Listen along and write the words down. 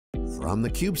from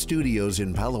theCUBE studios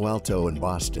in Palo Alto and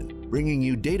Boston, bringing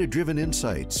you data-driven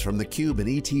insights from theCUBE and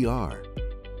ETR.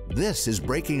 This is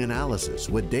Breaking Analysis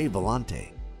with Dave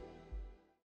Vellante.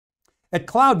 At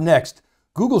Cloud Next,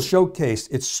 Google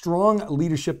showcased its strong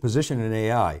leadership position in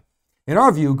AI. In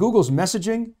our view, Google's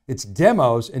messaging, its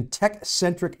demos, and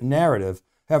tech-centric narrative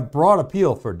have broad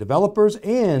appeal for developers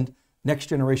and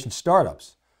next-generation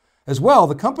startups. As well,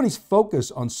 the company's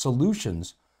focus on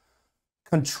solutions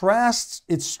contrasts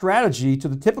its strategy to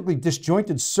the typically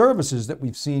disjointed services that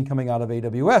we've seen coming out of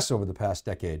AWS over the past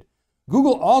decade.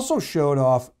 Google also showed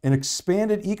off an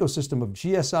expanded ecosystem of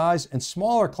GSIs and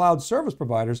smaller cloud service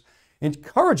providers,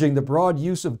 encouraging the broad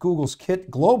use of Google's kit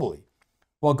globally.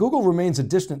 While Google remains a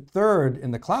distant third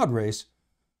in the cloud race,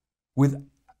 within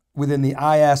the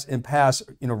Iaas and PaaS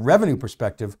revenue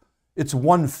perspective, it's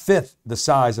 1/5 the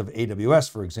size of AWS,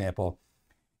 for example.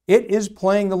 It is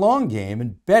playing the long game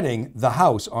and betting the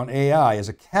house on AI as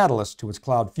a catalyst to its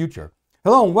cloud future.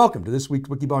 Hello and welcome to this week's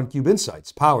Wikibon Cube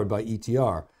Insights, powered by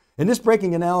ETR. In this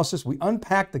breaking analysis, we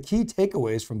unpack the key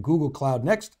takeaways from Google Cloud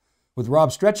Next with Rob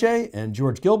Strechay and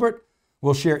George Gilbert.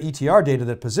 We'll share ETR data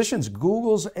that positions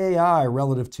Google's AI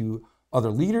relative to other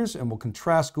leaders, and we'll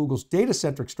contrast Google's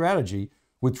data-centric strategy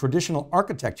with traditional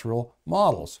architectural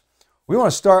models. We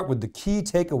want to start with the key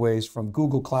takeaways from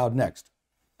Google Cloud Next.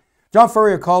 John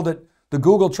Furrier called it the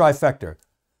Google trifecta.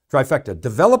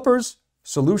 Developers,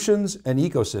 solutions, and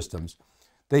ecosystems.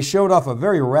 They showed off a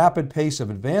very rapid pace of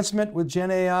advancement with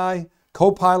Gen AI,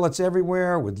 co-pilots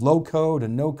everywhere with low-code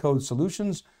and no-code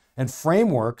solutions, and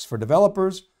frameworks for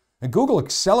developers, and Google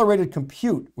accelerated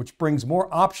compute, which brings more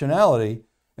optionality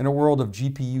in a world of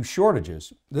GPU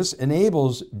shortages. This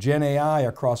enables Gen AI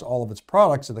across all of its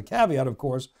products, and the caveat, of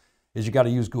course, is you got to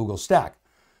use Google Stack.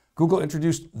 Google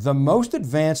introduced the most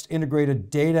advanced integrated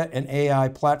data and AI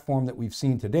platform that we've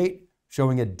seen to date,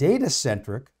 showing a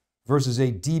data-centric versus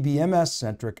a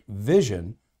DBMS-centric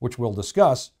vision, which we'll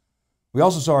discuss. We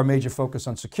also saw a major focus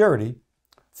on security,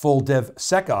 full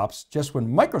DevSecOps, just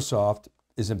when Microsoft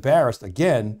is embarrassed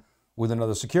again with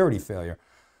another security failure.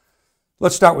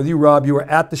 Let's start with you, Rob. You were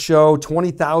at the show,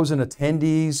 20,000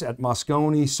 attendees at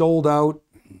Moscone, sold out.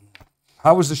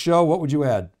 How was the show? What would you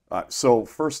add? So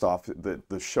first off,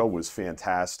 the show was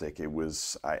fantastic. It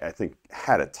was, I think,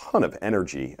 had a ton of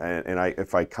energy. And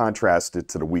if I contrast it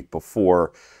to the week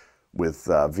before with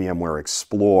VMware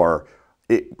Explore,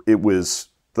 it was,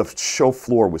 the show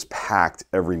floor was packed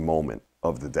every moment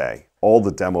of the day. All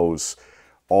the demos,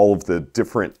 all of the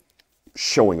different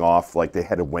showing off, like they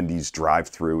had a Wendy's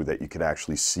drive-through that you could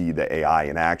actually see the AI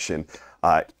in action.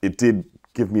 It did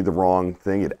give me the wrong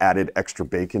thing. It added extra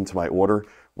bacon to my order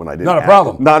when I didn't. Not a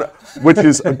problem. Which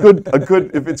is a good.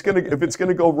 If it's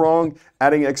gonna go wrong,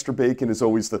 adding extra bacon is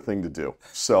always the thing to do.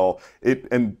 So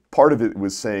and part of it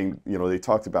was saying, they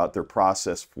talked about their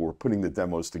process for putting the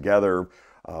demos together.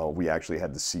 We actually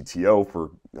had the CTO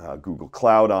for Google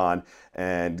Cloud on,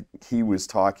 and he was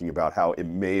talking about how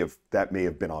that may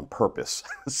have been on purpose.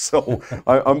 So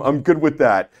I'm good with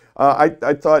that.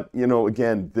 I thought,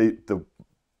 again, the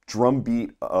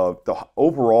drumbeat of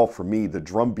overall for me, the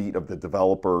drumbeat of the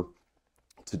developer,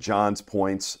 to John's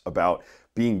points about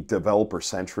being developer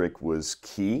centric, was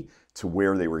key to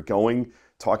where they were going,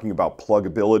 talking about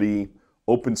pluggability,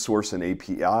 open source and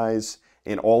APIs,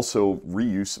 and also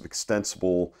reuse of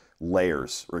extensible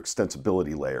layers or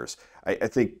extensibility layers. I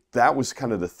think that was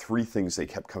kind of the three things they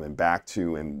kept coming back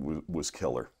to, and was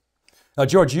killer. Now,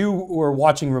 George, you were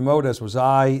watching remote, as was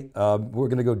I. We're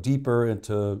going to go deeper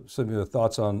into some of your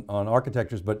thoughts on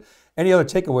architectures, but any other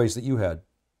takeaways that you had?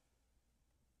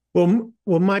 Well,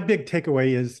 my big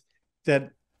takeaway is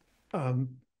that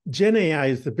Gen AI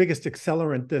is the biggest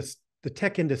accelerant the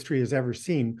tech industry has ever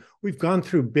seen. We've gone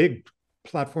through big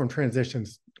platform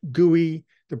transitions, GUI,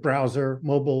 the browser,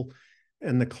 mobile,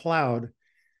 and the cloud,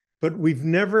 but we've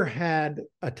never had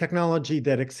a technology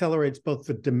that accelerates both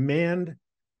the demand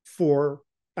for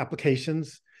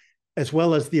applications, as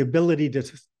well as the ability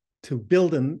to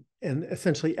build and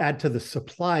essentially add to the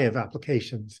supply of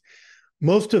applications.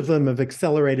 Most of them have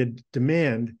accelerated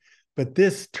demand, but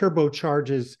this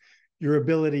turbocharges your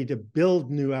ability to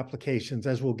build new applications,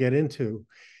 as we'll get into.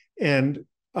 And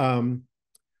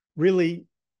really,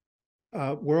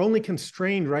 we're only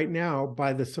constrained right now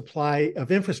by the supply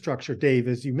of infrastructure, Dave,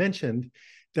 as you mentioned.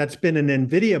 That's been an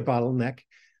NVIDIA bottleneck,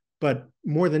 but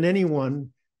more than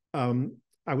anyone,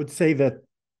 I would say that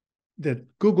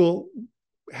Google,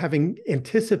 having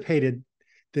anticipated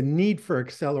the need for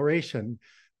acceleration,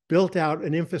 built out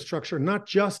an infrastructure, not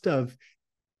just of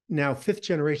now 5th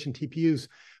generation TPUs,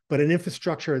 but an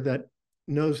infrastructure that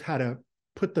knows how to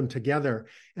put them together.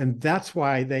 And that's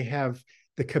why they have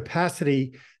the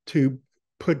capacity to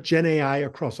put Gen AI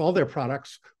across all their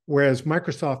products, whereas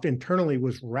Microsoft internally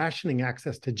was rationing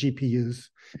access to GPUs.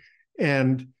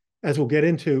 And as we'll get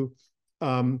into,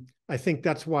 I think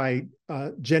that's why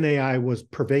Gen AI was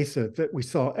pervasive, that we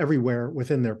saw everywhere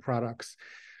within their products.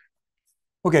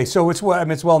 Okay, so it's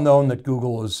well known that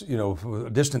Google is, a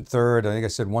distant third. I think I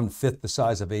said 1/5 the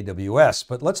size of AWS.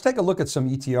 But let's take a look at some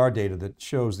ETR data that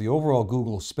shows the overall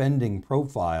Google spending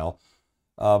profile.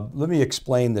 Let me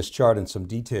explain this chart in some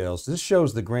details. This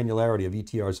shows the granularity of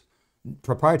ETR's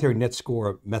proprietary net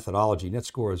score methodology. Net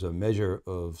score is a measure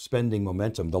of spending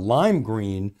momentum. The lime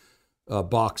green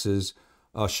boxes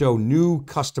show new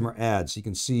customer adds. You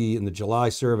can see in the July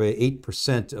survey,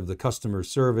 8% of the customers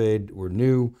surveyed were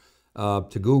new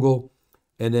to Google.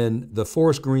 And then the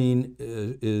forest green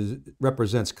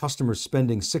represents customers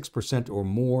spending 6% or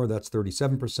more, that's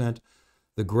 37%.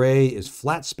 The gray is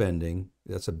flat spending,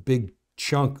 that's a big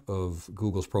chunk of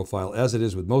Google's profile, as it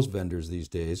is with most vendors these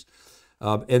days.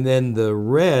 And then the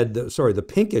the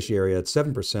pinkish area at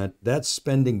 7%, that's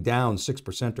spending down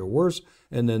 6% or worse.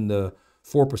 And then the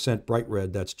 4% bright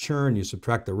red, that's churn. You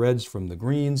subtract the reds from the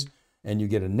greens, and you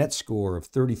get a net score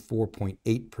of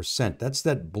 34.8%. That's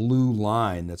that blue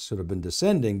line that's sort of been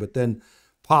descending, but then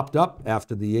popped up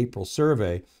after the April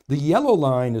survey. The yellow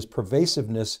line is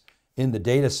pervasiveness in the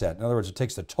data set. In other words, it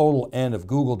takes the total N of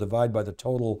Google divided by the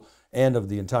total N of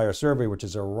the entire survey, which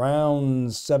is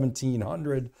around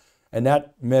 1,700. And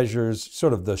that measures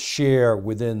sort of the share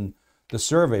within the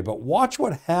survey. But watch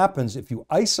what happens if you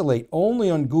isolate only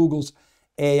on Google's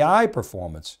AI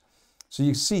performance. So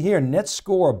you see here, net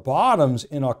score bottoms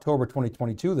in October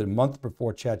 2022, the month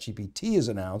before ChatGPT is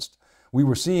announced. We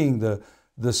were seeing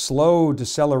the slow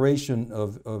deceleration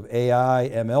of AI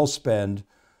ML spend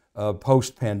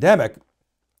post-pandemic.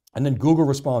 And then Google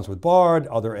responds with Bard,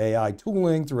 other AI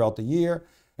tooling throughout the year.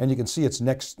 And you can see its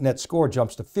next net score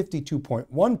jumps to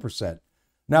 52.1%.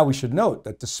 Now we should note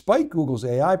that despite Google's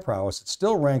AI prowess, it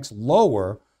still ranks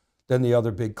lower than the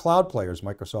other big cloud players,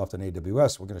 Microsoft and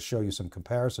AWS. We're going to show you some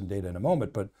comparison data in a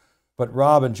moment, but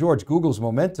Rob and George, Google's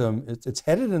momentum, it's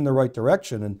headed in the right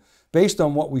direction. And based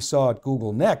on what we saw at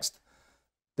Google Next,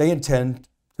 they intend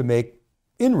to make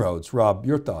inroads. Rob,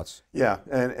 your thoughts? Yeah,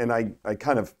 and I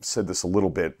kind of said this a little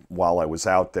bit while I was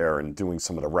out there and doing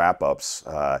some of the wrap-ups,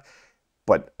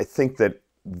 but I think that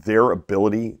their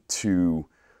ability to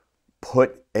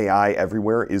put AI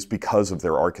everywhere is because of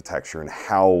their architecture and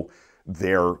how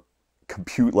their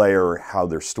compute layer, how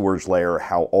their storage layer,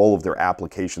 how all of their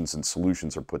applications and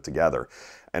solutions are put together.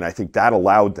 And I think that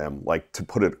allowed them to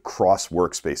put it across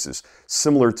workspaces,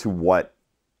 similar to what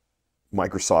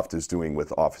Microsoft is doing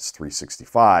with Office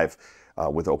 365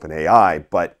 with OpenAI,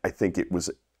 but I think it was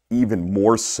even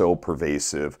more so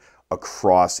pervasive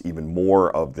across even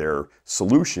more of their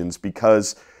solutions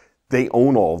because they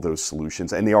own all of those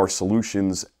solutions and they are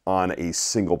solutions on a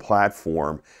single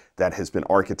platform that has been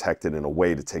architected in a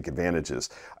way to take advantages.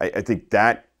 I think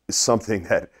that is something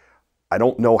that I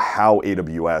don't know how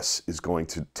AWS is going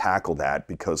to tackle that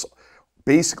because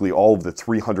basically all of the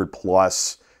 300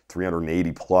 plus,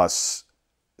 380 plus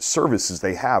services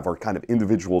they have are kind of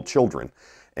individual children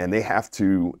and they have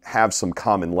to have some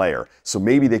common layer. So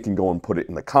maybe they can go and put it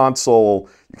in the console.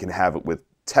 You can have it with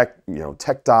tech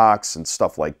docs and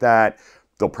stuff like that.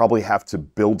 They'll probably have to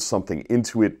build something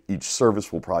into it. Each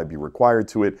service will probably be required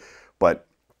to it. But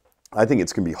I think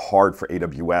it's going to be hard for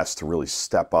AWS to really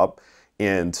step up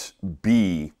and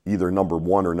be either number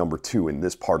one or number two in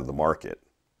this part of the market.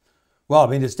 Well, I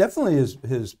mean, it's definitely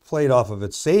has played off of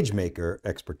its SageMaker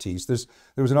expertise. There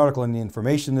was an article in The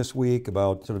Information this week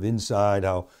about sort of inside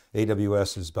how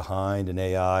AWS is behind in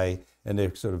AI, and they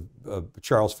sort of,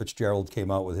 Charles Fitzgerald came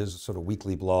out with his sort of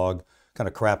weekly blog, kind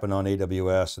of crapping on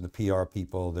AWS and the PR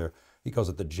people. He calls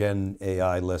it the Gen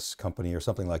AI-less company or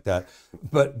something like that.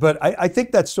 But I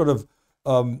think that sort of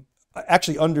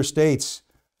actually understates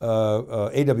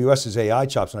AWS's AI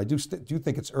chops, and I do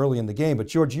think it's early in the game. But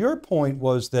George, your point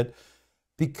was that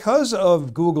because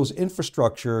of Google's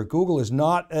infrastructure, Google is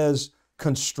not as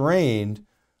constrained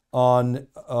on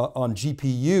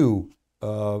GPU,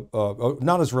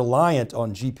 not as reliant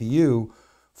on GPU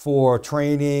for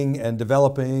training and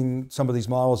developing some of these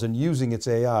models and using its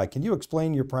AI. Can you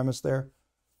explain your premise there?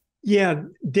 Yeah,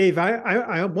 Dave,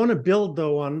 I want to build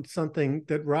though on something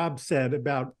that Rob said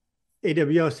about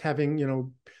AWS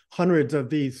having, hundreds of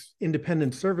these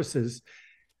independent services.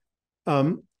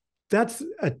 That's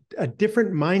a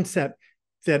different mindset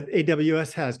that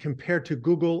AWS has compared to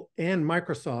Google and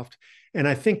Microsoft. And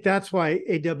I think that's why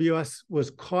AWS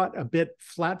was caught a bit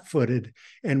flat-footed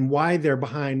and why they're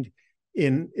behind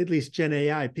in at least Gen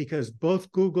AI, because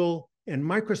both Google And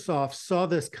Microsoft saw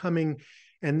this coming,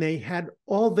 and they had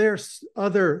all their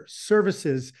other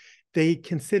services they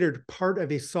considered part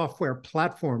of a software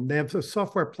platform. They have a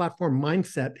software platform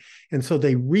mindset, and so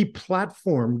they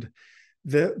re-platformed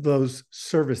those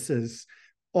services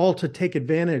all to take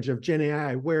advantage of Gen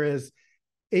AI, whereas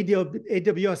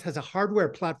AWS has a hardware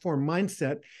platform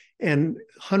mindset and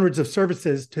hundreds of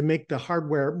services to make the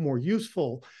hardware more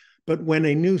useful. But when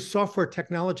a new software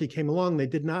technology came along, they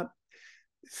did not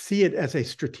see it as a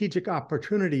strategic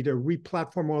opportunity to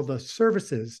re-platform all the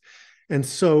services. And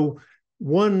so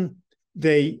one,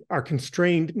 they are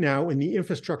constrained now in the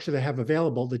infrastructure they have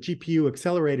available, the GPU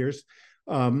accelerators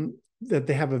that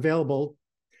they have available,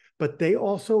 but they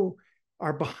also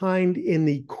are behind in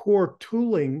the core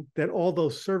tooling that all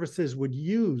those services would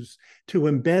use to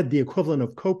embed the equivalent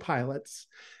of copilots.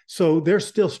 So they're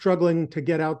still struggling to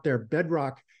get out their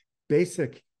bedrock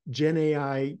basic Gen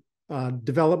AI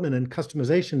development and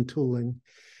customization tooling.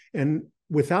 And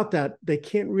without that, they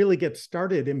can't really get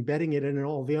started embedding it in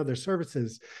all the other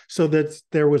services. So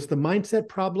there was the mindset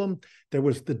problem, there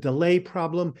was the delay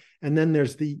problem, and then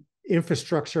there's the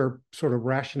infrastructure sort of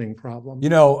rationing problem. You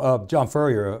know, John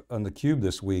Furrier on theCUBE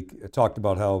this week talked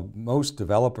about how most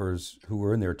developers who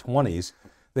were in their 20s,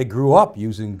 they grew up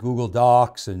using Google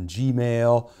Docs and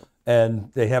Gmail,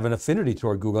 and they have an affinity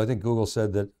toward Google. I think Google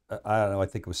said that, I don't know, I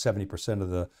think it was 70% of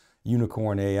the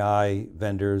unicorn AI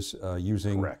vendors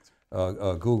using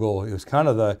Google. It was kind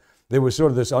of there was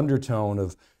sort of this undertone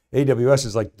of AWS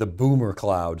is like the boomer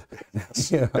cloud. Yes.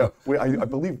 You know?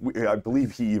 Yeah, I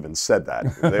believe he even said that.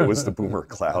 It was the boomer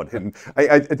cloud. And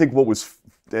I think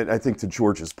I think to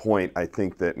George's point, I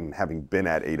think that in having been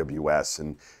at AWS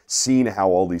and seen how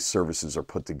all these services are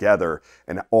put together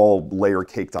and all layer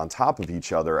caked on top of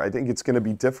each other, I think it's going to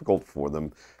be difficult for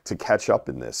them to catch up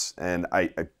in this. And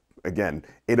again,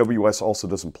 AWS also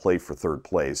doesn't play for third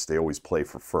place. They always play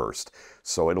for first.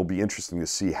 So it'll be interesting to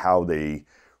see how they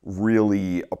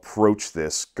really approach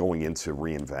this going into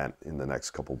reInvent in the next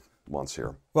couple months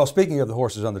here. Well, speaking of the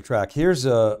horses on the track, here's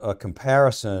a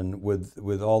comparison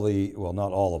with all the, well,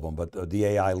 not all of them, but the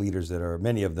AI leaders that are,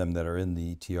 many of them that are in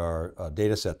the ETR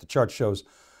data set. The chart shows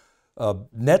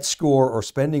net score or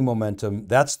spending momentum.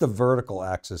 That's the vertical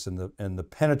axis, and the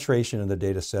penetration in the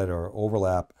data set or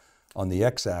overlap on the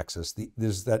x-axis.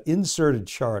 There's that inserted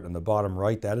chart on the bottom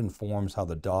right that informs how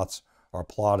the dots are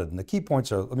plotted. And the key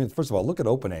points are, I mean, first of all, look at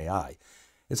OpenAI.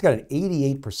 It's got an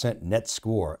 88% net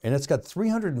score, and it's got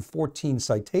 314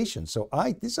 citations. So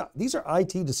these are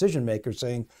IT decision makers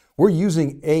saying, we're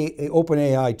using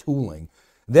OpenAI tooling.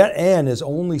 That N is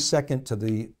only second to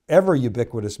the ever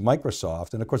ubiquitous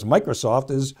Microsoft. And of course,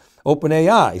 Microsoft is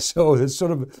OpenAI. So it's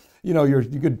sort of, you know,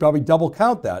 you could probably double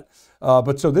count that.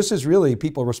 But so this is really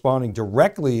people responding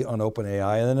directly on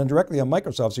OpenAI and then directly on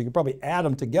Microsoft. So you can probably add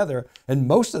them together, and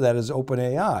most of that is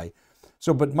OpenAI.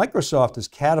 So, but Microsoft has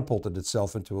catapulted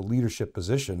itself into a leadership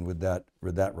position with that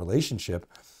relationship.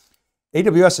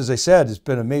 AWS, as I said, has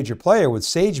been a major player with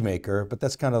SageMaker, but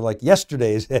that's kind of like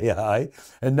yesterday's AI.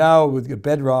 And now with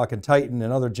Bedrock and Titan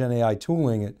and other Gen AI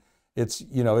tooling, it's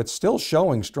still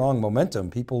showing strong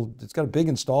momentum. It's got a big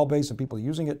install base and people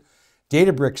using it.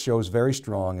 Databricks shows very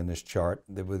strong in this chart.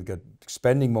 They've got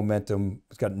spending momentum.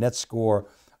 It's got net score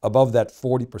above that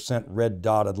 40% red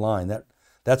dotted line.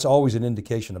 That's always an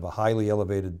indication of a highly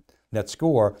elevated net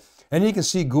score. And you can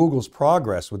see Google's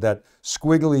progress with that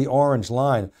squiggly orange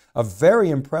line, a very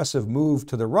impressive move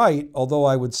to the right, although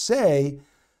I would say,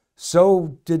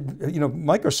 so did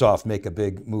Microsoft make a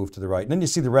big move to the right. And then you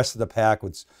see the rest of the pack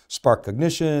with Spark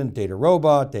Cognition,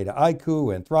 DataRobot,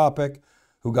 Dataiku, Anthropic,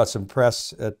 who got some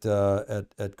press at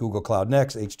Google Cloud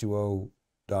Next,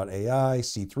 H2O.ai,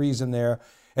 C3's in there.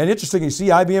 And interesting, you see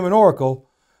IBM and Oracle,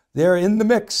 they're in the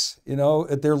mix,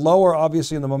 they're lower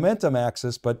obviously in the momentum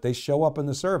axis, but they show up in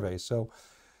the survey. So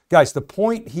guys, the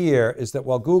point here is that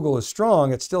while Google is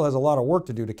strong, it still has a lot of work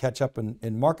to do to catch up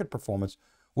in market performance.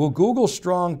 Will Google's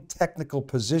strong technical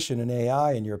position in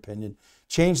AI, in your opinion,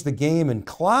 change the game in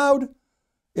cloud?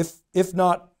 If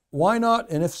not, why not?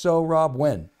 And if so, Rob,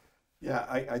 when? Yeah,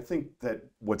 I think that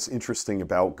what's interesting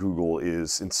about Google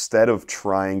is instead of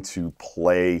trying to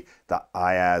play the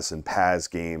Iaas and PaaS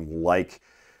game like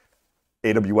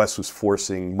AWS was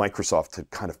forcing Microsoft to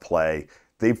kind of play,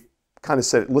 they've kind of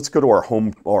said, let's go to our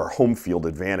home field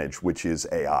advantage, which is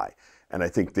AI. And I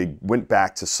think they went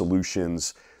back to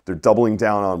solutions. They're doubling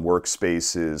down on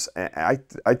workspaces. And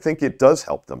I think it does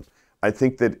help them. I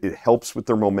think that it helps with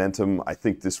their momentum. I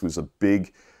think this was a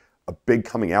big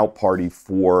coming out party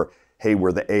for, hey,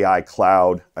 we're the AI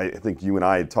cloud. I think you and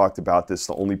I had talked about this.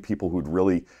 The only people who'd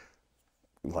really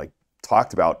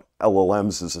talked about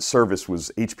LLMs as a service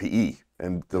was HPE.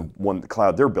 and the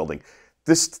cloud they're building.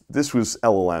 This was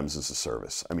LLMs as a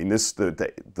service. I mean,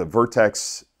 the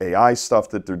Vertex AI stuff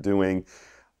that they're doing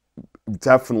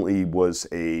definitely was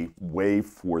a way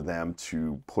for them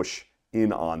to push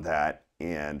in on that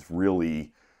and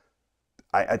really,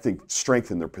 I think,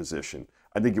 strengthen their position.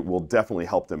 I think it will definitely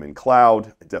help them in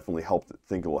cloud. I definitely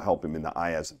think it will help them in the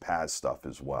Iaas and PaaS stuff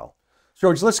as well.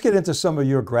 George, let's get into some of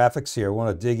your graphics here. I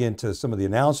want to dig into some of the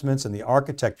announcements and the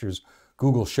architectures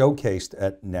Google showcased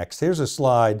at Next. Here's a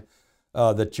slide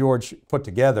that George put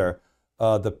together.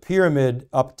 The pyramid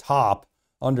up top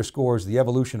underscores the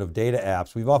evolution of data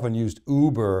apps. We've often used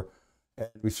Uber,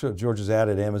 and George has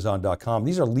added Amazon.com.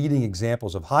 These are leading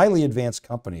examples of highly advanced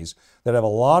companies that have a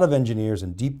lot of engineers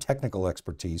and deep technical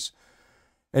expertise.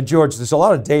 And George, there's a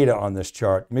lot of data on this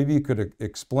chart. Maybe you could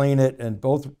explain it, and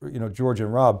both George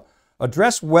and Rob,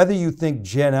 address whether you think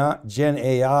Gen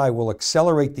AI will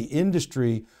accelerate the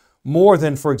industry more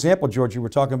than, for example, George, you were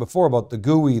talking before about the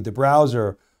GUI, the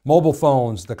browser, mobile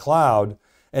phones, the cloud,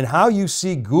 and how you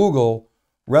see Google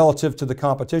relative to the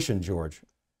competition, George.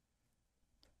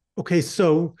 Okay,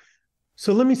 so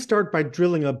let me start by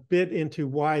drilling a bit into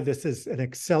why this is an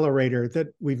accelerator that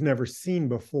we've never seen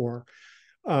before.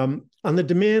 On the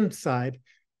demand side,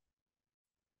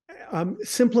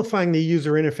 simplifying the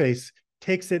user interface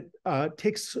takes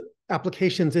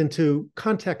applications into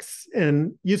contexts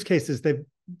and use cases the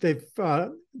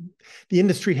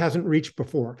industry hasn't reached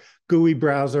before. GUI,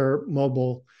 browser,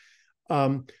 mobile.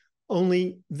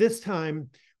 Only this time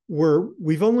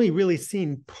we've only really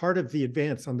seen part of the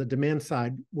advance on the demand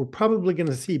side. We're probably going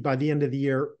to see by the end of the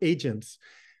year agents.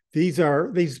 These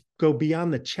go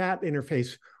beyond the chat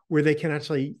interface where they can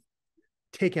actually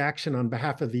take action on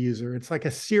behalf of the user. It's like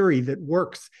a Siri that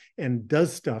works and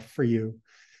does stuff for you.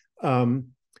 But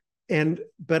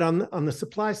on the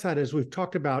supply side, as we've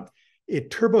talked about, it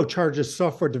turbocharges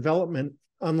software development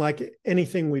unlike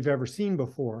anything we've ever seen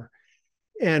before.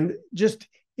 And just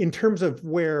in terms of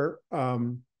where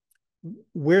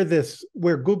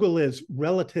Google is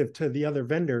relative to the other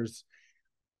vendors,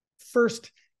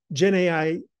 first, Gen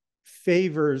AI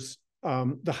favors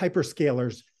the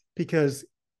hyperscalers because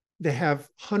they have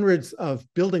hundreds of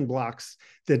building blocks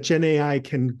that Gen AI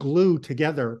can glue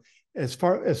together as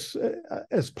part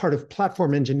of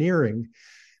platform engineering.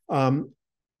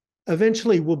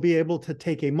 Eventually, we'll be able to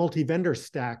take a multi-vendor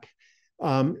stack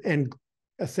and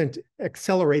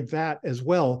accelerate that as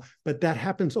well. But that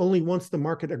happens only once the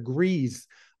market agrees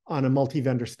on a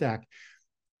multi-vendor stack.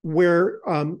 Where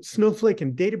Snowflake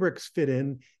and Databricks fit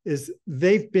in is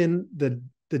they've been the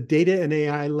data and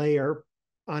AI layer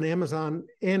on Amazon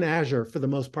and Azure for the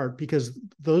most part, because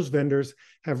those vendors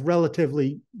have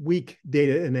relatively weak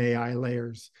data and AI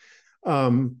layers.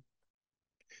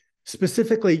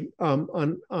 Specifically on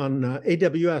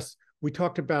AWS, we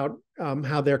talked about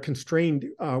how they're constrained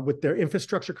with their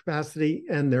infrastructure capacity,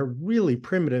 and they're really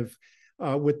primitive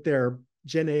with their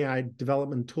Gen AI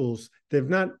development tools. They've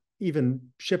not even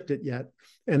shipped it yet.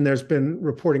 And there's been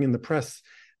reporting in the press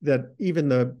that even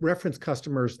the reference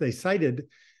customers they cited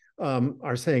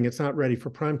are saying it's not ready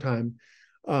for prime time.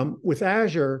 With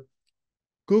Azure,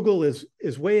 Google is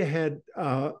way ahead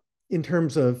in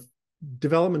terms of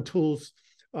development tools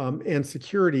and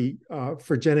security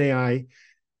for Gen AI.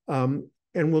 And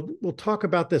we'll talk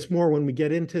about this more when we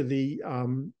get into the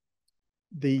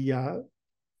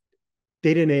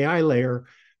data and AI layer.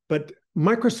 But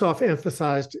Microsoft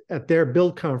emphasized at their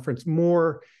Build conference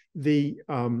more the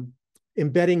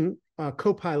embedding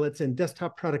copilots in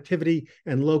desktop productivity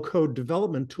and low-code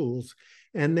development tools.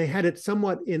 And they had it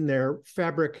somewhat in their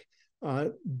Fabric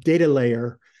data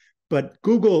layer. But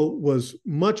Google was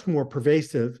much more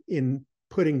pervasive in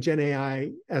putting Gen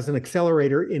AI as an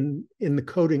accelerator in the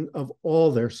coding of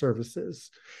all their services.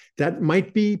 That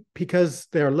might be because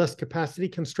they're less capacity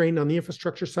constrained on the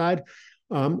infrastructure side,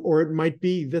 or it might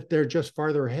be that they're just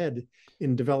farther ahead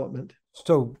in development.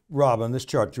 So Rob, on this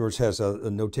chart, George has a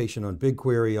notation on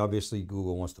BigQuery. Obviously,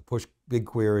 Google wants to push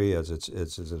BigQuery as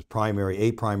its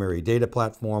primary data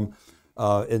platform.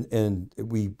 And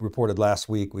we reported last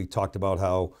week, we talked about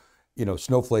how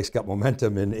Snowflake's got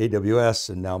momentum in AWS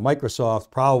and now Microsoft.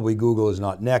 Probably Google is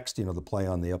not next, the play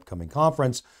on the upcoming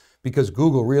conference, because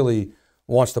Google really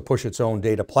wants to push its own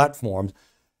data platforms.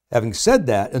 Having said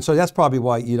that, and so that's probably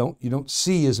why you don't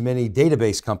see as many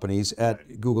database companies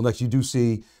at Google Next. You do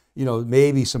see,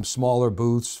 maybe some smaller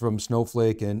booths from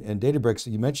Snowflake and Databricks.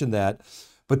 You mentioned that,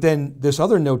 but then this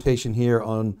other notation here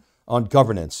on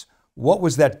governance. What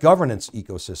was that governance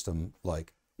ecosystem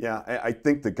like? Yeah, I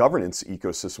think the governance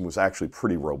ecosystem was actually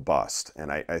pretty robust.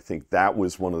 And I think that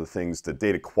was one of the things, the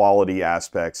data quality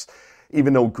aspects.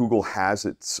 even though Google has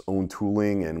its own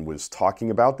tooling and was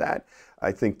talking about that,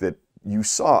 I think that you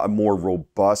saw a more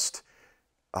robust,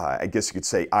 I guess you could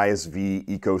say, ISV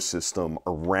ecosystem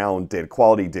around data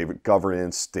quality, data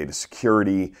governance, data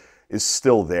security is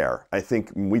still there. I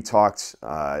think when we talked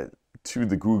to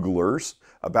the Googlers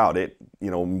about it,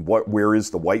 where is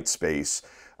the white space?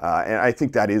 And I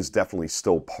think that is definitely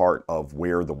still part of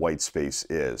where the white space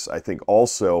is. I think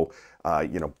also,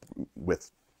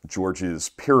 with George's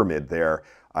pyramid there,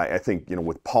 I think,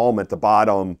 with Palm at the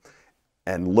bottom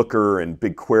and Looker and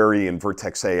BigQuery and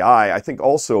Vertex AI, I think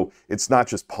also it's not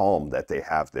just Palm that they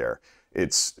have there.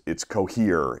 It's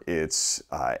Cohere, it's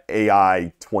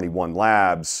AI 21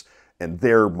 Labs and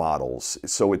their models.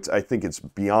 So I think it's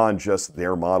beyond just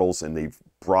their models, and they've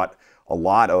brought a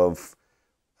lot of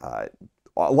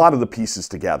the pieces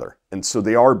together. And so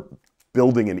they are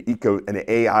building an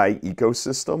AI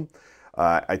ecosystem.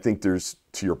 I think there's,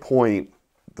 to your point,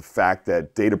 the fact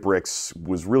that Databricks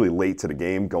was really late to the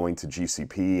game going to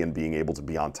GCP and being able to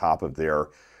be on top of their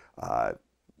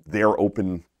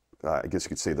open, I guess you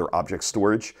could say, their object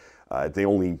storage. They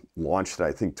only launched it,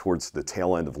 I think, towards the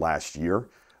tail end of last year,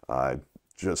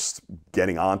 just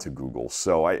getting onto Google.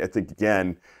 So I think,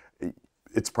 again,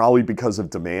 it's probably because of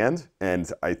demand.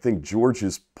 And I think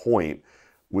George's point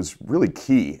was really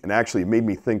key. And actually, it made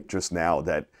me think just now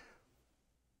that,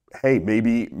 hey,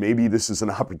 maybe this is an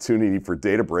opportunity for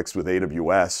Databricks with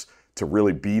AWS to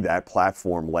really be that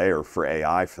platform layer for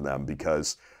AI for them,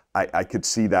 because I could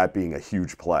see that being a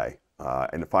huge play.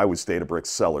 And if I was Databricks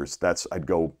sellers, I'd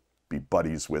go be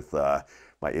buddies with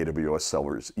my AWS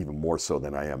sellers even more so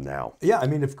than I am now. Yeah, I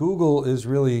mean, if Google is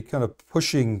really kind of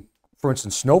pushing, for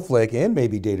instance, Snowflake and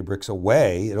maybe Databricks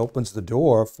away, it opens the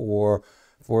door for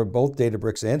both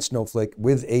Databricks and Snowflake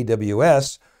with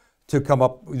AWS to come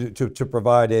up to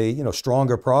provide a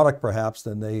stronger product perhaps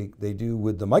than they do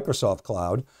with the Microsoft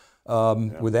cloud.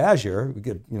 With Azure, we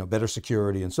get better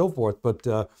security and so forth. But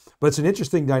it's an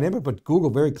interesting dynamic. But Google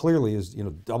very clearly is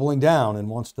doubling down and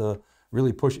wants to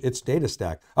really push its data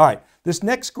stack. All right, this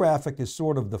next graphic is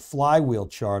sort of the flywheel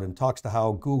chart and talks to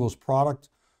how Google's product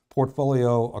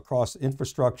portfolio across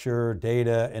infrastructure,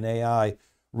 data, and AI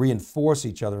reinforce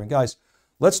each other. And guys,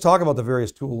 let's talk about the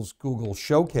various tools Google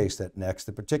showcased at Next,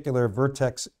 in particular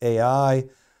Vertex AI,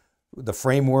 the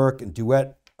framework, and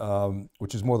Duet,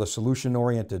 which is more the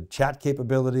solution-oriented chat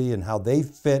capability, and how they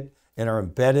fit and are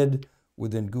embedded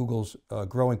within Google's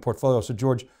growing portfolio. So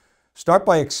George, start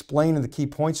by explaining the key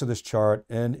points of this chart.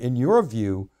 And in your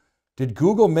view, did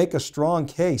Google make a strong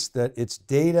case that its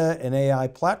data and AI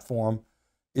platform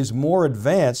is more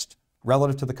advanced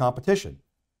relative to the competition?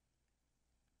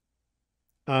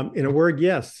 In a word,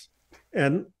 yes.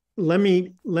 And let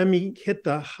me hit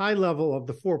the high level of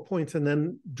the 4 points and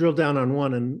then drill down on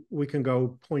one, and we can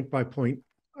go point by point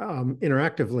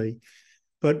interactively.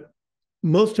 But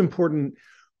most important,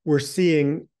 we're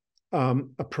seeing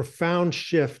a profound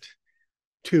shift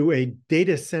to a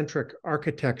data-centric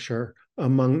architecture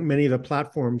among many of the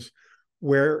platforms,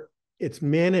 where it's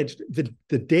managed,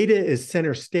 the data is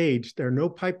center stage. There are no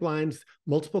pipelines,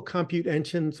 multiple compute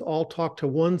engines, all talk to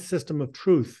one system of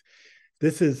truth.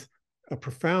 This is a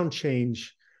profound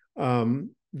change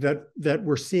that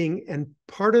we're seeing. And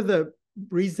part of the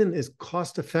reason is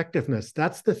cost effectiveness.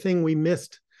 That's the thing we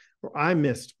missed, or I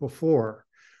missed before,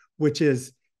 which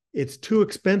is it's too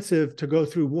expensive to go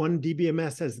through one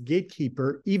DBMS as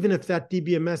gatekeeper, even if that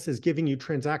DBMS is giving you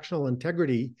transactional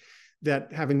integrity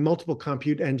that having multiple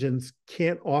compute engines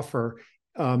can't offer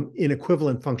in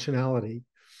equivalent functionality.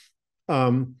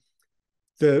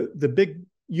 The big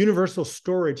universal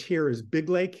storage here is Big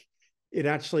Lake. It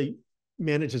actually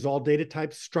manages all data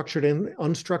types, structured and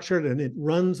unstructured, and it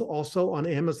runs also on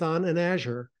Amazon and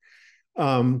Azure.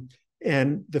 And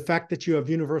the fact that you have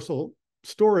universal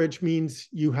storage means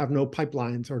you have no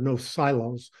pipelines or no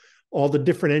silos. All the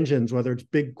different engines, whether it's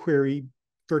BigQuery,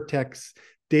 Vertex,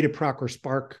 Dataproc, or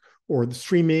Spark, or the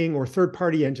streaming or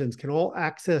third-party engines, can all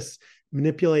access,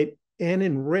 manipulate, and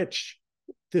enrich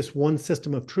this one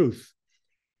system of truth.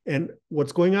 And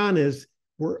what's going on is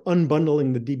we're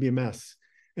unbundling the DBMS,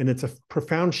 and it's a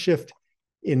profound shift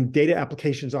in data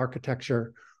applications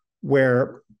architecture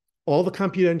where all the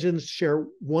compute engines share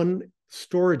one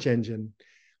storage engine,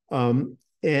 and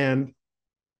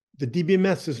the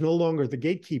DBMS is no longer the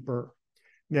gatekeeper.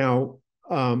 Now,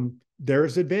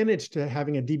 there's advantage to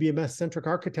having a DBMS-centric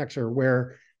architecture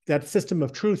where that system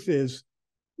of truth is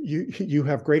you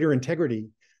have greater integrity,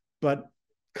 but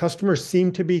customers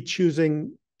seem to be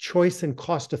choosing choice and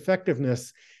cost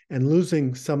effectiveness and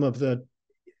losing some of the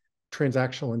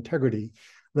transactional integrity.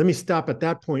 Let me stop at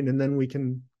that point, and then we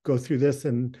can go through this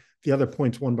and the other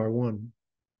points one by one.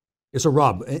 So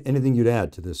Rob, anything you'd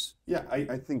add to this? Yeah,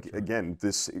 I think, again,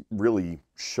 this really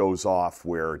shows off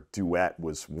where Duet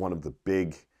was one of the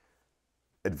big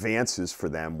advances for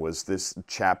them, was this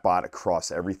chatbot across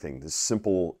everything, this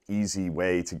simple, easy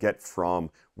way to get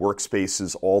from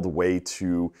workspaces all the way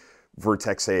to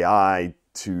Vertex AI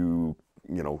to,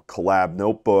 Collab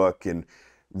Notebook, and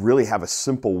really have a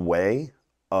simple way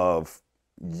of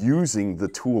using the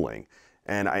tooling.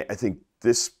 And I think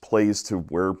this plays to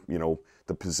where,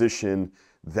 the position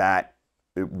that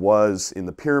it was in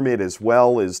the pyramid, as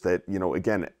well as that,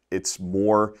 again, it's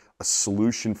more a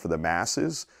solution for the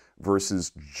masses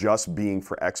versus just being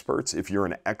for experts. If you're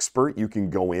an expert, you can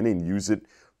go in and use it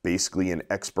basically in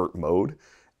expert mode,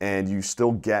 and you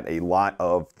still get a lot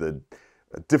of the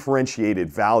differentiated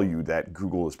value that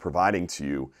Google is providing to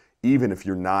you, even if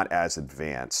you're not as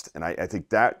advanced. And I think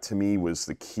that, to me, was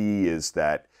the key, is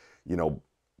that,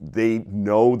 they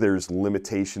know there's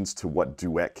limitations to what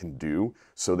Duet can do.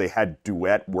 So they had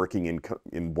Duet working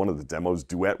in one of the demos,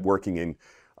 Duet working in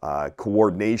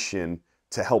coordination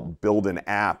to help build an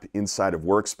app inside of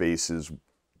workspaces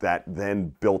that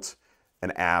then built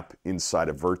an app inside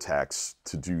of Vertex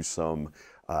to do some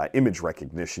image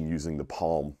recognition using the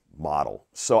Palm model.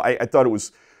 So I thought it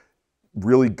was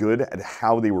really good at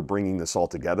how they were bringing this all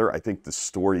together. I think the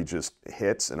story just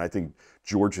hits, and I think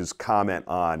George's comment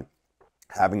on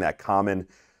having that common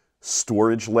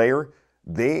storage layer,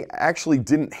 they actually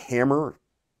didn't hammer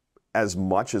as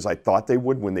much as I thought they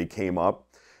would when they came up.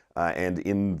 And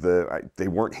they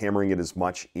weren't hammering it as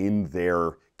much in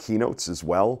their keynotes as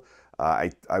well.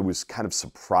 I was kind of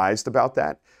surprised about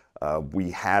that.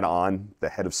 We had on the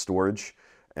head of storage,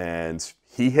 and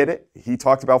he hit it. He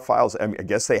talked about files. I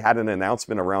guess they had an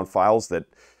announcement around files that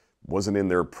wasn't in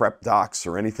their prep docs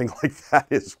or anything like that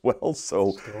as well.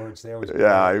 So storage,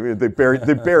 they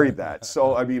buried that.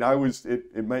 So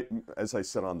it might, as I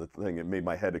said on the thing, it made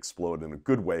my head explode in a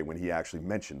good way when he actually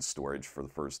mentioned storage for the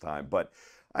first time. But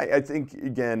I think,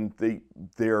 again,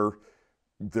 their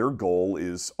goal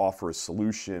is offer a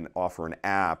solution, offer an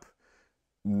app,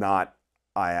 not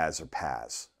Iaas or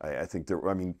PaaS. I think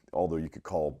although you could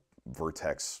call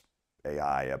Vertex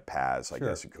AI a PaaS, I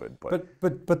guess you could.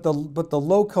 But the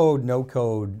low code, no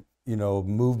code,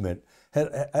 movement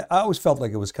I always felt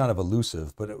like it was kind of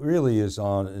elusive, but it really is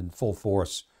on in full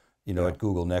force, at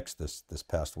Google Next this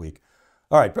past week.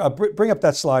 All right, bring up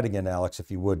that slide again, Alex,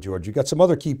 if you would, George. You got some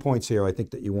other key points here I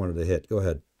think that you wanted to hit. Go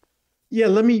ahead. Yeah,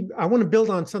 I want to build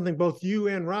on something both you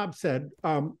and Rob said,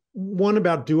 one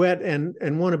about Duet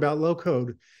and one about low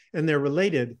code, and they're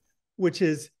related, which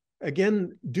is,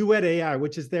 again, Duet AI,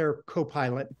 which is their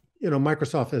co-pilot.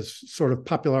 Microsoft has sort of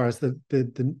popularized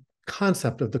the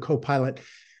concept of the co-pilot.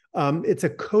 It's a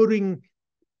coding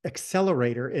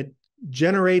accelerator. It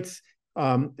generates,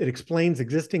 it explains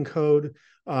existing code,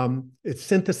 it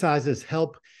synthesizes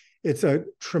help. It's a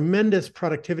tremendous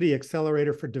productivity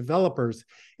accelerator for developers.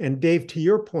 And Dave, to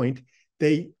your point,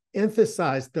 they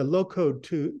emphasized the low-code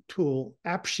tool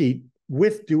AppSheet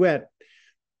with Duet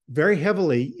very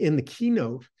heavily in the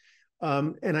keynote.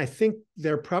 And I think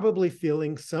they're probably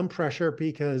feeling some pressure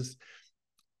because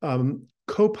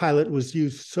Copilot was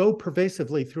used so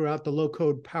pervasively throughout the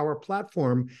low-code Power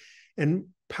Platform. And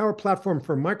Power Platform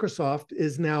for Microsoft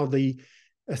is now the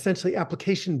essentially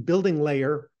application building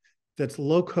layer that's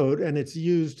low-code, and it's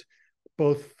used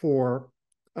both for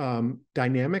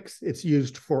Dynamics, it's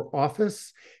used for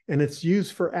Office, and it's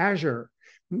used for Azure.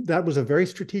 That was a very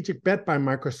strategic bet by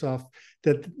Microsoft,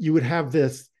 that you would have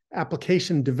this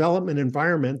application development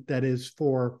environment that is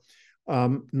for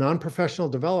non-professional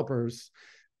developers,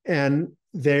 and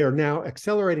they are now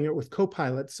accelerating it with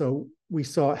Copilot. So we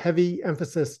saw heavy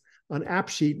emphasis on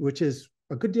AppSheet, which is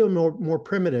a good deal more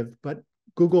primitive, but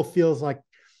Google feels like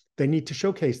they need to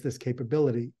showcase this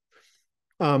capability.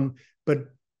 But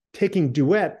taking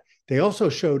Duet, they also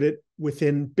showed it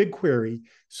within BigQuery.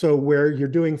 So where you're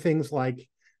doing things like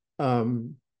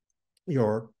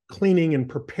you're cleaning and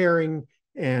preparing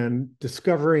and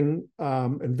discovering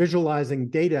and visualizing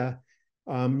data,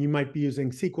 you might be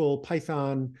using SQL,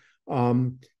 Python.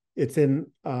 It's in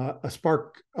a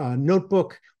Spark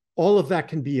notebook. All of that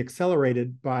can be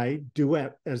accelerated by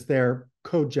Duet as their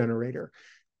code generator.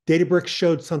 Databricks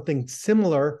showed something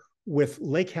similar with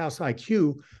Lakehouse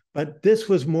IQ, but this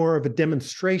was more of a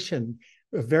demonstration,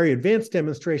 a very advanced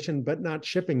demonstration, but not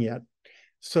shipping yet.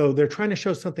 So they're trying to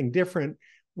show something different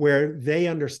where they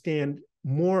understand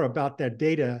more about that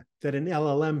data that an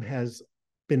LLM has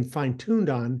been fine-tuned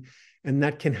on, and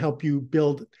that can help you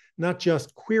build not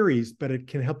just queries, but it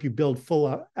can help you build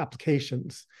full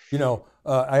applications.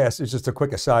 I asked, it's just a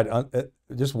quick aside,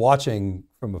 just watching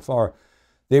from afar,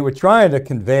 they were trying to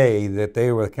convey that they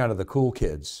were kind of the cool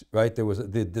kids, right? There was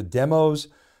the demos,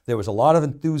 there was a lot of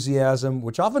enthusiasm,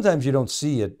 which oftentimes you don't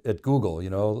see at Google. You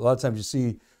know, a lot of times you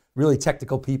see really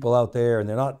technical people out there and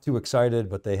they're not too excited,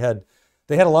 but they had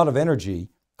a lot of energy,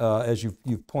 as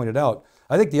you've pointed out.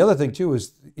 I think the other thing too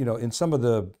is, you know, in some of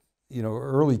the, you know,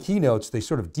 early keynotes, they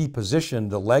sort of depositioned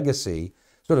the legacy,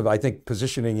 sort of, I think,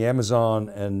 positioning Amazon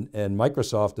and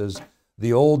Microsoft as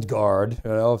the old guard,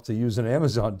 you know, to use an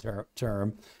Amazon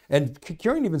term. And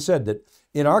Kieran even said that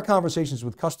in our conversations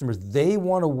with customers, they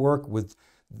want to work with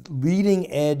the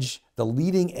leading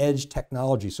edge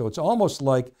technology. So it's almost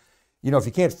like, you know, if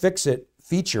you can't fix it,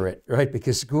 feature it, right?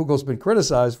 Because Google's been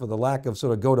criticized for the lack of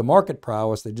sort of go-to-market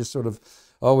prowess. They just sort of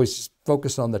always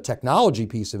focus on the technology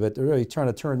piece of it. They're really trying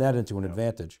to turn that into an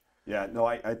advantage. Yeah, no,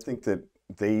 I think that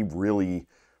they really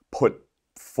put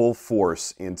full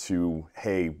force into,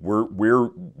 hey,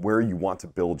 where you want to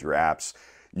build your apps,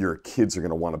 your kids are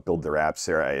going to want to build their apps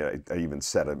there. I even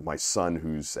said it, my son,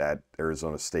 who's at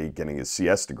Arizona State getting his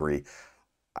CS degree,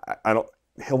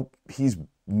 he's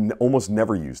almost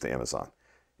never used Amazon.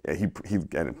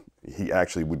 He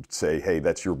actually would say, hey,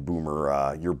 that's your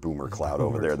boomer cloud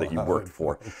over there that you worked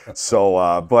for.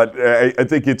 So, but I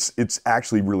think it's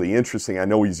actually really interesting. I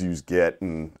know he's used Git,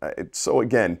 and so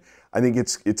again, I think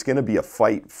it's going to be a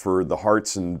fight for the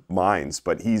hearts and minds.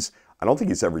 But I don't think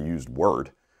he's ever used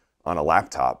Word on a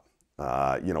laptop,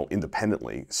 you know,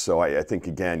 independently. So I think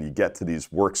again, you get to these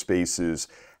workspaces,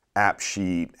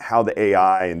 AppSheet, how the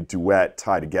AI and Duet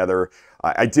tie together.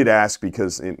 I did ask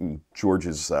because in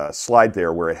George's slide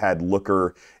there where it had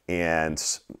Looker and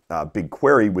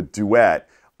BigQuery with Duet,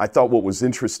 I thought what was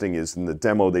interesting is in the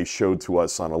demo they showed to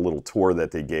us on a little tour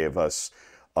that they gave us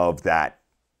of the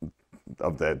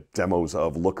demos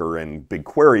of Looker and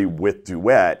BigQuery with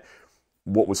Duet.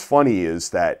 What was funny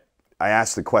is that I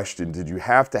asked the question, did you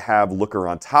have to have Looker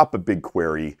on top of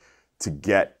BigQuery to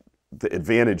get the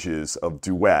advantages of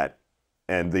Duet?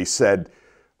 And they said,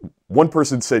 one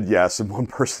person said yes and one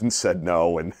person said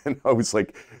no. And I was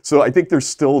like, so I think they're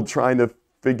still trying to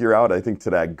figure out, I think to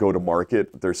that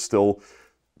go-to-market, there's still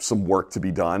some work to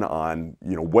be done on,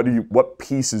 you know, what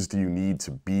pieces do you need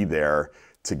to be there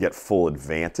to get full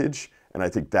advantage? And I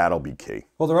think that'll be key.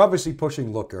 Well, they're obviously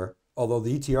pushing Looker, although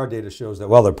the ETR data shows that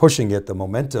while they're pushing it, the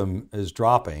momentum is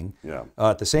dropping. Yeah.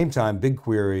 At the same time,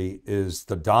 BigQuery is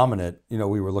the dominant, you know,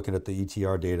 we were looking at the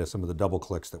ETR data, some of the double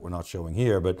clicks that we're not showing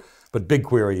here, but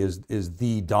BigQuery is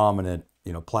the dominant,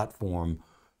 you know, platform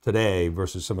today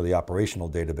versus some of the operational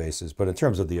databases. But in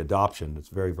terms of the adoption, it's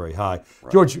very, very high.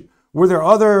 Right. George, were there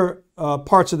other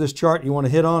parts of this chart you want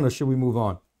to hit on, or should we move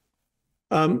on?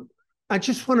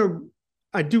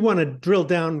 I do want to drill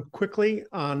down quickly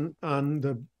on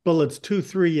the bullets 2,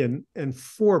 3, and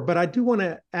 4, but I do want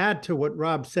to add to what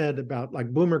Rob said about like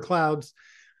boomer clouds.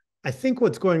 I think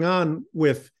what's going on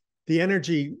with the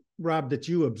energy, Rob, that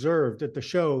you observed at the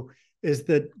show is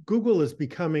that Google is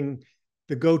becoming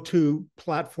the go-to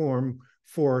platform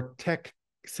for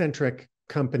tech-centric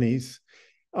companies,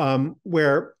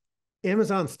 where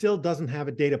Amazon still doesn't have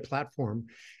a data platform.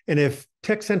 And if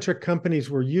tech-centric companies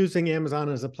were using Amazon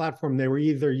as a platform, they were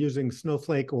either using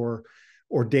Snowflake or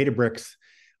Databricks.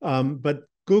 But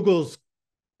Google's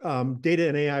data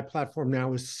and AI platform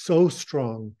now is so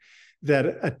strong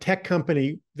that a tech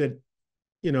company that,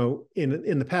 you know,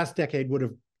 in the past decade would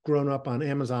have grown up on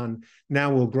Amazon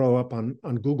now will grow up on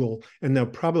Google, and they'll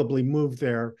probably move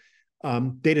their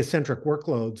data-centric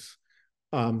workloads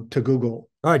to Google.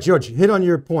 All right, George, hit on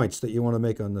your points that you want to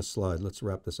make on this slide. Let's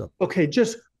wrap this up. Okay,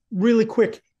 just really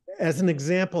quick, as an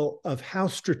example of how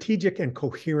strategic and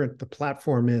coherent the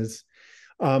platform is,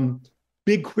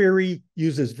 BigQuery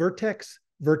uses Vertex,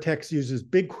 Vertex uses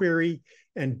BigQuery,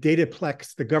 and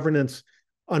Dataplex, the governance,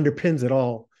 underpins it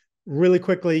all. Really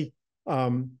quickly,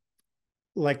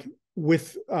 like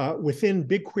within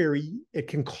BigQuery, it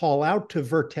can call out to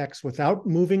Vertex without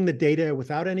moving the data,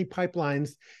 without any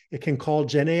pipelines. It can call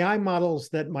Gen AI models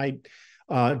that might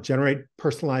generate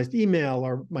personalized email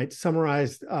or might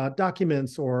summarize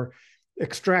documents or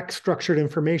extract structured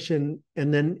information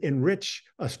and then enrich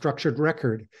a structured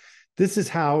record. This is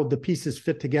how the pieces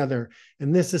fit together.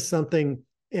 And this is something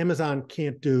Amazon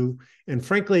can't do. And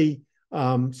frankly,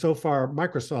 so far,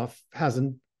 Microsoft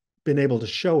hasn't been able to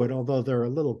show it, although they're a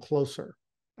little closer.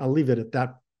 I'll leave it at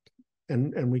that,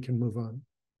 and we can move on.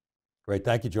 Great,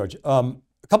 thank you, George. A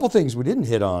couple things we didn't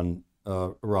hit on,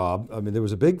 Rob. I mean, there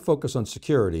was a big focus on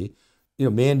security. You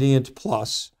know, Mandiant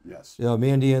Plus. Yes. You know,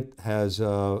 Mandiant has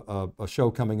a show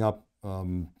coming up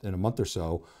in a month or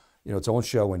so. You know, its own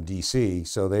show in DC.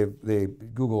 So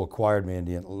Google acquired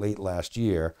Mandiant late last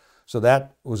year. So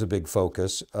that was a big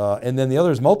focus. And then the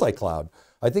other is multi-cloud.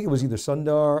 I think it was either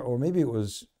Sundar or maybe it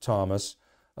was Thomas,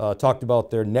 talked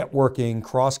about their networking,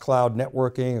 cross-cloud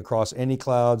networking across any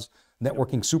clouds,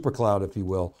 networking super cloud, if you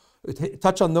will.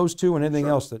 Touch on those two and anything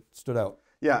else that stood out.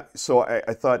 Yeah, so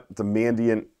I thought the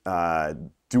Mandiant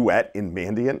duet in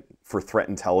Mandiant for threat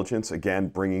intelligence, again,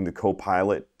 bringing the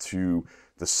co-pilot to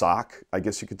the SOC, I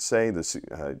guess you could say,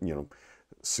 the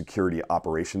Security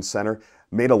Operations Center,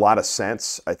 made a lot of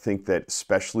sense. I think that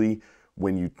especially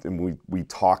when we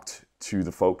talked to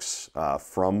the folks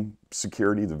from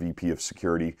security, the VP of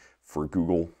security for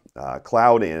Google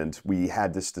Cloud, and we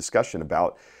had this discussion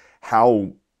about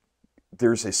how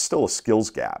there's still a skills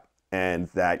gap and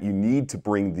that you need to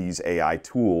bring these AI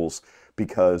tools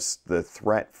because the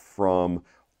threat from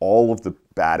all of the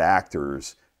bad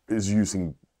actors is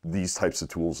using these types of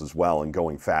tools as well and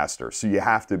going faster. So you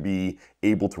have to be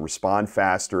able to respond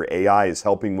faster. AI is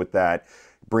helping with that,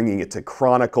 bringing it to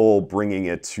Chronicle, bringing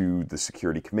it to the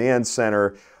Security Command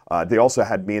Center. They also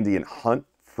had Mandiant Hunt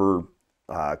for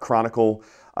Chronicle,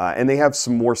 and they have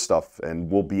some more stuff, and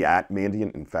we'll be at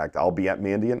Mandiant. In fact, I'll be at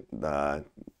Mandiant,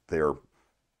 their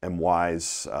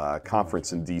MY's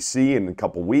conference in DC in a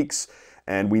couple weeks,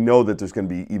 and we know that there's going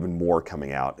to be even more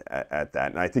coming out at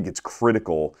that. And I think it's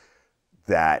critical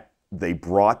that they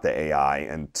brought the AI,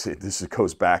 and this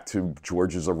goes back to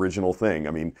George's original thing.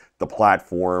 I mean, the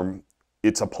platform,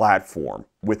 it's a platform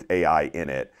with AI in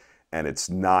it, and it's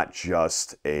not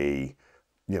just a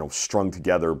strung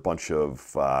together bunch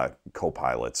of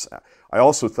co-pilots. I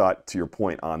also thought, to your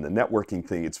point on the networking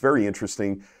thing, it's very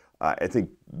interesting. I think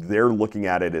they're looking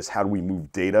at it as how do we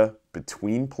move data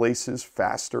between places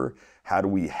faster? How do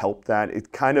we help that?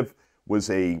 It kind of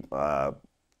was I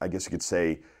guess you could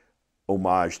say,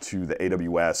 homage to the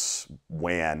AWS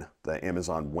WAN, the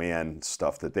Amazon WAN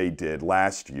stuff that they did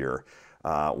last year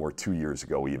or 2 years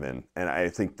ago even. And I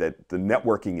think that the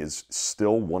networking is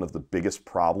still one of the biggest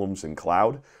problems in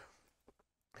cloud.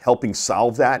 Helping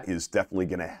solve that is definitely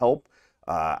going to help.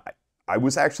 I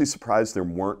was actually surprised there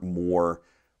weren't more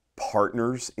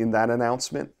partners in that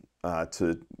announcement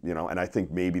and I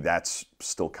think maybe that's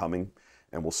still coming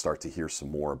and we'll start to hear some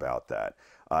more about that.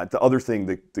 The other thing,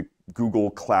 the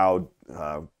Google Cloud,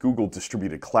 Google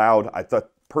Distributed Cloud, I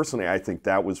think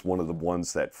that was one of the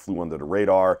ones that flew under the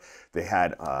radar. They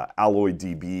had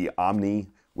AlloyDB Omni,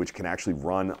 which can actually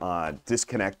run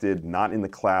disconnected, not in the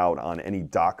cloud, on any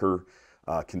Docker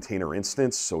container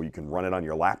instance, so you can run it on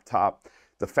your laptop.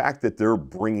 The fact that they're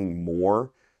bringing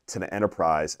more to the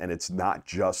enterprise, and it's not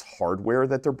just hardware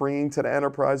that they're bringing to the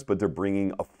enterprise, but they're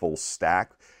bringing a full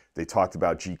stack. They talked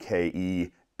about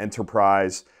GKE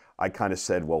Enterprise. I kind of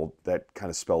said, well, that kind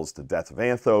of spells the death of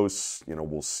Anthos.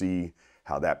 We'll see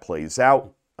how that plays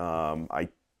out. I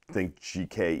think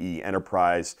GKE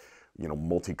Enterprise,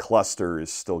 multi-cluster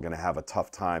is still going to have a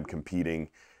tough time competing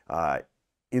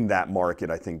in that market.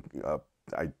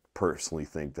 I personally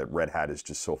think that Red Hat is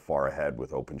just so far ahead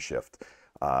with OpenShift.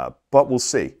 But we'll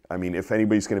see. I mean, if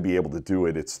anybody's going to be able to do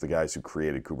it, it's the guys who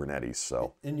created Kubernetes.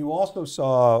 So. And you also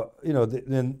saw,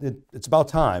 it's about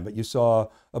time, but you saw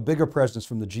a bigger presence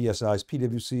from the GSIs,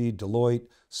 PwC, Deloitte,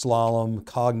 Slalom,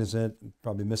 Cognizant,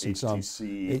 probably missing some.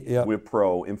 HTC,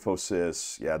 Wipro,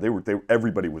 Infosys. Yeah,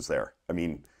 everybody was there. I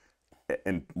mean,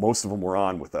 and most of them were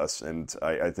on with us. And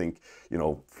I think,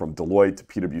 from Deloitte to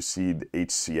PwC to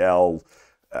HCL,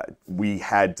 we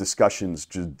had discussions,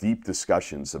 just deep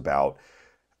discussions about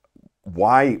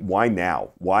why now?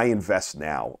 Why invest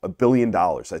now? $1 billion.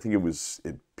 I think it was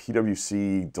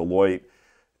PwC, Deloitte,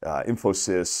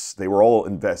 Infosys. They were all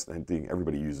investing. I think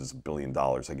everybody uses $1 billion.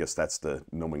 I guess that's the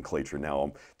nomenclature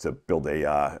now to build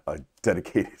a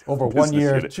dedicated over 1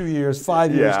 year, 2 years,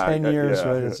 5 years, 10 years. Yeah,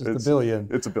 right? It's the billion.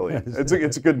 It's $1 billion.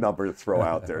 It's a good number to throw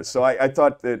out there. So I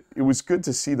thought that it was good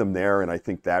to see them there, and I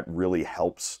think that really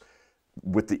helps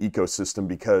with the ecosystem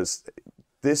because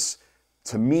this,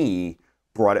 to me,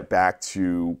 brought it back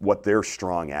to what they're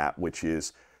strong at, which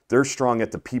is they're strong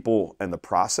at the people and the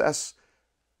process.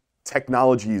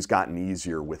 Technology has gotten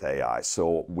easier with AI.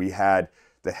 So we had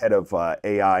the head of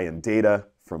AI and data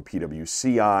from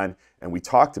PwC on, and we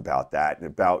talked about that and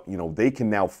about, they can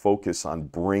now focus on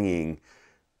bringing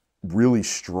really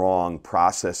strong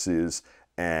processes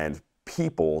and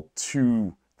people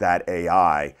to that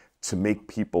AI to make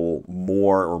people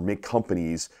more or make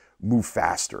companies move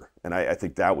faster. And I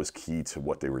think that was key to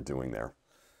what they were doing there.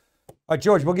 All right,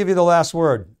 George, we'll give you the last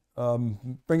word.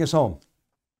 Bring us home.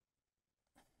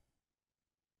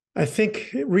 I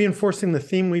think reinforcing the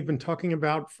theme we've been talking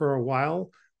about for a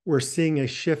while, we're seeing a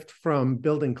shift from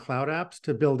building cloud apps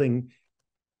to building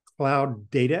cloud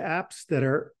data apps that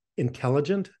are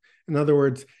intelligent. In other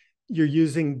words, you're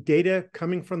using data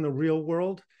coming from the real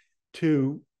world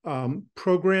to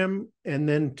program and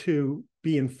then to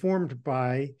be informed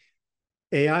by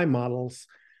AI models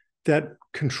that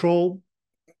control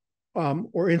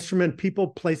or instrument people,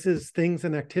 places, things,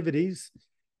 and activities.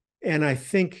 And I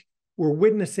think we're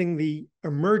witnessing the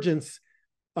emergence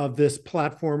of this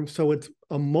platform. So it's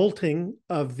a molting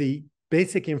of the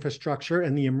basic infrastructure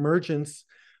and the emergence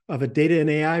of a data and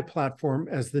AI platform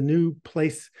as the new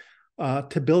place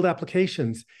to build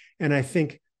applications. And I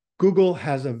think Google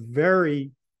has a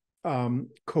very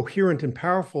coherent and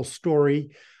powerful story.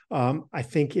 I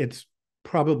think it's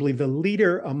probably the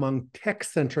leader among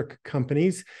tech-centric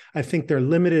companies. I think they're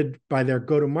limited by their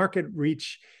go-to-market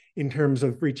reach in terms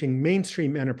of reaching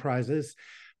mainstream enterprises.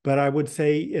 But I would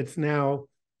say it's now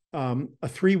a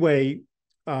three-way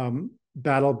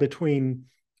battle between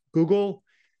Google,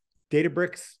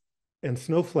 Databricks, and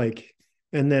Snowflake.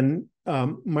 And then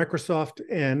Microsoft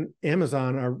and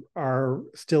Amazon are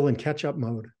still in catch-up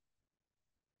mode.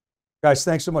 Guys,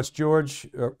 thanks so much, George.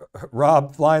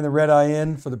 Rob, flying the red eye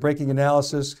in for the breaking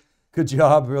analysis. Good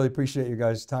job. Really appreciate you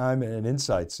guys' time and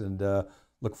insights, and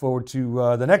look forward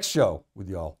to the next show with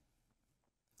y'all.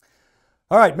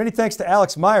 All right, many thanks to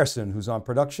Alex Meyerson, who's on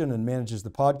production and manages the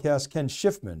podcast, Ken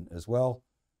Schiffman as well.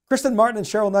 Kristen Martin and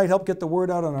Cheryl Knight help get the word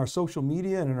out on our social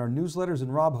media and in our newsletters,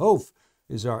 and Rob Hof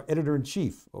is our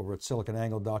editor-in-chief over at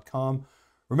SiliconANGLE.com.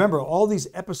 Remember, all these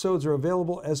episodes are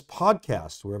available as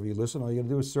podcasts. Wherever you listen, all you got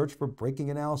to do is search for Breaking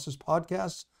Analysis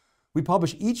Podcasts. We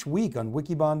publish each week on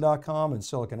wikibon.com and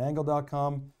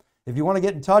siliconangle.com. If you want to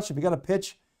get in touch, if you got a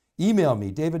pitch, email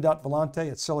me,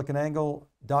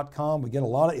 david.vellante@siliconangle.com. We get a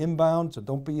lot of inbound, so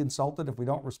don't be insulted if we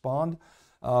don't respond.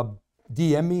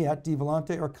 DM me at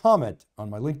dvellante or comment on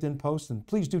my LinkedIn post. And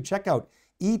please do check out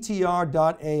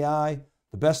etr.ai,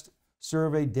 the best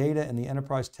survey data in the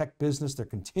enterprise tech business. They're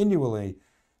continually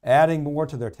adding more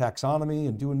to their taxonomy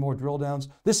and doing more drill downs.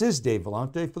 This is Dave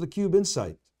Vellante for theCUBE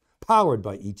Insight, powered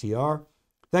by ETR.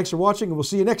 Thanks for watching, and we'll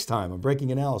see you next time on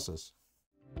Breaking Analysis.